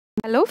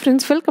Hello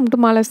friends, welcome to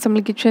Mala's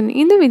Tamil kitchen.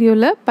 இந்த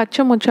வீடியோவில்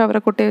பச்சை மொச்சை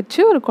அவரைக்கொட்டை வச்சு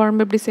ஒரு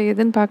குழம்பு எப்படி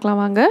செய்யுதுன்னு பார்க்கலாம்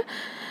வாங்க.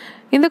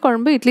 இந்த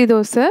குழம்பு இட்லி,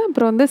 தோசை,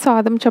 அப்புறம்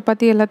சாதம்,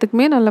 சப்பாத்தி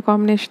எல்லாத்துக்குமே நல்ல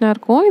காம்பினேஷனாக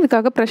இருக்கும்.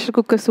 இதுக்காக ப்ரெஷர்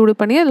குக்கர் சூடு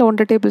பண்ணி அதில்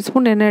 1.5 டேபிள்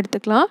ஸ்பூன் எண்ணெய்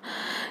எடுத்துக்கலாம்.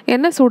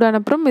 எண்ணெய்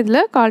சூடான அப்புறம்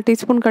இதில் 1/4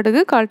 டீஸ்பூன்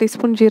கடுகு, 1/4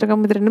 டீஸ்பூன்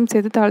ஜீரகம், இது ரெண்டும்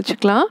சேர்த்து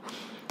தாளிச்சிக்கலாம்.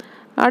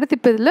 அடுத்து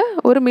இப்போ இதில்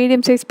ஒரு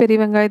மீடியம் சைஸ் பெரிய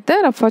வெங்காயத்தை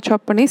ரஃபாக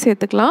சாப் பண்ணி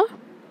சேர்த்துக்கலாம்.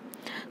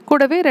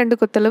 கூடவே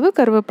 2 கொத்தளவு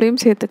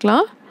கருவேப்பிலையும்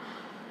சேர்த்துக்கலாம்.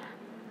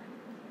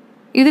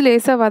 இது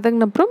லேசாக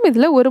வதங்கினப்புறம்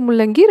இதில் ஒரு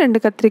முள்ளங்கி, 2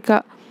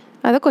 கத்திரிக்காய்,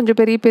 அதை கொஞ்சம்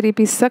பெரிய பெரிய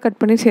பீஸாக கட்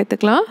பண்ணி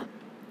சேர்த்துக்கலாம்.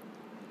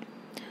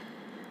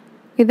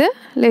 இதை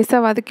லேசாக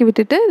வதக்கி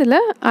விட்டுட்டு இதில்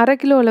 1/2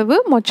 கிலோ அளவு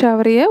மொச்சை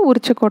அவரையை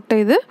உரிச்ச கொட்டை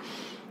இது,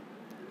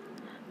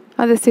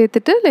 அதை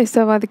சேர்த்துட்டு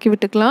லேசாக வதக்கி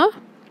விட்டுக்கலாம்.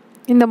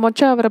 இந்த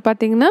மொச்சை அவரை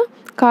பார்த்திங்கன்னா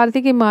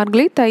கார்த்திகை,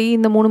 மார்கழி, தை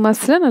இந்த 3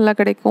 மாதத்தில் நல்லா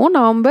கிடைக்கும்.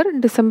 நவம்பர்,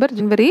 டிசம்பர்,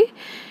 ஜனவரி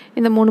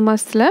இந்த 3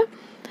 மாதத்தில்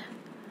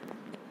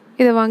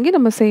இதை வாங்கி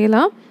நம்ம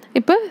செய்யலாம்.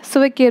 இப்போ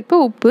சுவைக்கேற்ப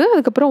உப்பு,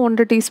 அதுக்கப்புறம்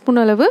 1 டீஸ்பூன்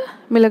அளவு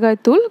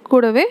மிளகாய்த்தூள்,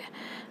 கூடவே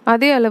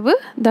அதே அளவு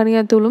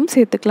தனியாத்தூளும்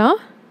சேர்த்துக்கலாம்.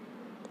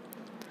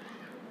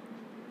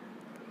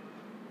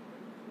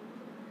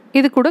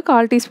 இது கூட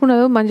 1/4 டீஸ்பூன்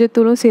அளவு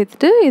மஞ்சள்தூளும்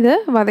சேர்த்துட்டு இதை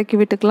வதக்கி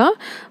விட்டுக்கலாம்.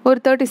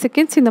 ஒரு 30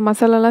 செகண்ட்ஸ் இந்த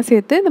மசாலாலாம்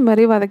சேர்த்து இந்த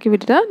மாதிரி வதக்கி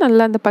விட்டுட்டா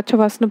நல்லா அந்த பச்சை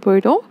வாசனை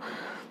போயிடும்.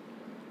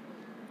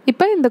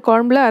 இப்போ இந்த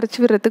குழம்புல அரைச்சி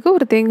விடுறதுக்கு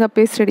ஒரு தேங்காய்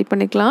பேஸ்ட் ரெடி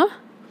பண்ணிக்கலாம்.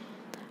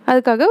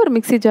 அதுக்காக ஒரு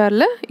மிக்ஸி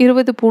ஜாரில்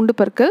 20 பூண்டு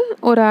பற்கள்,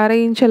 ஒரு 1/2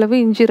 இன்ச் அளவு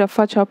இஞ்சி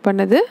ரஃபாக சாப்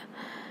பண்ணது,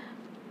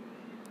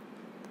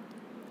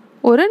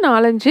 ஒரு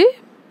 4-5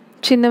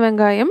 சின்ன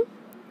வெங்காயம்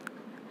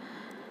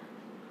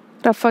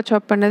ரஃபாக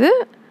சாப் பண்ணது,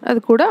 அது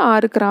கூட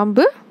 6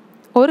 கிராம்பு,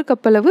 1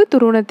 கப் அளவு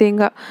துருவன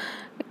தேங்காய்,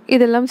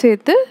 இதெல்லாம்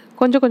சேர்த்து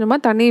கொஞ்சம்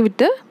கொஞ்சமாக தண்ணி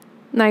விட்டு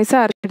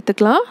நைஸாக அரைச்சி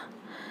எடுத்துக்கலாம்.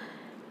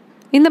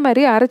 இந்த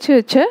மாதிரி அரைச்சி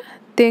வச்ச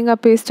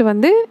தேங்காய்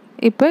பேஸ்ட்டு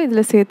இப்போ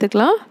இதில்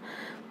சேர்த்துக்கலாம்.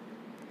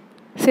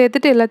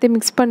 சேர்த்துட்டு எல்லாத்தையும்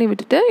மிக்ஸ் பண்ணி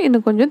விட்டுட்டு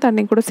இன்னும் கொஞ்சம்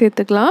தண்ணி கூட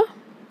சேர்த்துக்கலாம்.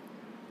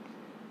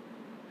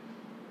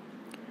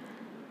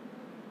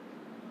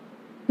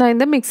 நான்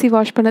இந்த மிக்ஸி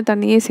வாஷ் பண்ண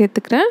தண்ணியே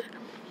சேர்த்துக்கிறேன்.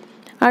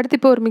 அடுத்து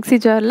இப்போ ஒரு மிக்ஸி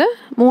ஜாரில்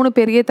 3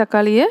 பெரிய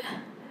தக்காளியை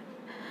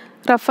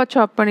ரஃபாக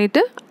சாப்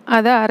பண்ணிவிட்டு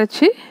அதை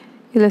அரைச்சி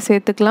இதில்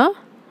சேர்த்துக்கலாம்.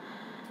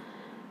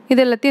 இது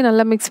எல்லாத்தையும்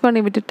நல்லா மிக்ஸ்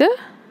பண்ணி விட்டுட்டு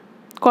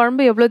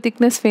குழம்பு எவ்வளோ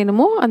திக்னஸ்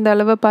வேணுமோ அந்த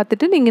அளவை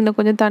பார்த்துட்டு நீங்கள் இன்னும்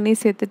கொஞ்சம் தண்ணி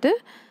சேர்த்துட்டு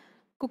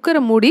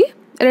குக்கரை மூடி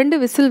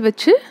 2 விசில்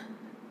வச்சு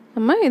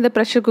நம்ம இதை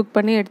ப்ரெஷர் குக்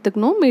பண்ணி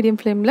எடுத்துக்கணும் மீடியம்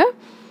ஃப்ளேமில்.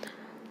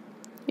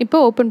 இப்போ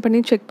ஓப்பன் பண்ணி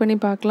செக் பண்ணி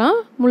பார்க்கலாம்.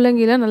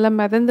 முள்ளங்கிலாம் நல்லா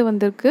மிதந்து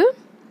வந்திருக்கு.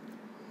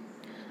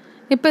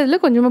 இப்போ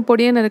இதில் கொஞ்சமாக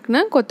பொடியாக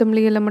நறுக்குன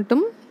கொத்தமல்லி இலை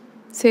மட்டும்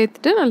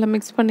சேர்த்துட்டு நல்லா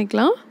மிக்ஸ்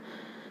பண்ணிக்கலாம்.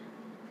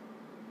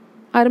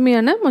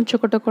 அருமையான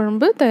மொச்சக்கொட்டை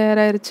குழம்பு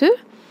தயாராகிருச்சு.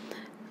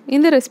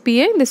 இந்த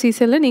ரெசிபியை இந்த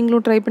சீசனில்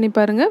நீங்களும் ட்ரை பண்ணி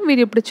பாருங்கள்.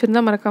 வீடியோ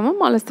பிடிச்சிருந்தால் மறக்காமல்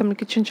மாலாஸ்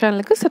தமிழ் கிச்சன்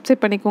சேனலுக்கு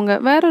சப்ஸ்கிரைப்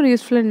பண்ணிக்கோங்க. வேறு ஒரு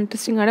யூஸ்ஃபுல் அண்ட்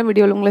இன்ட்ரெஸ்டிங்கான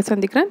வீடியோவில் உங்களை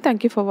சந்திக்கிறேன்.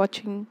 தேங்க்யூ ஃபார்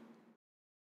வாட்சிங்.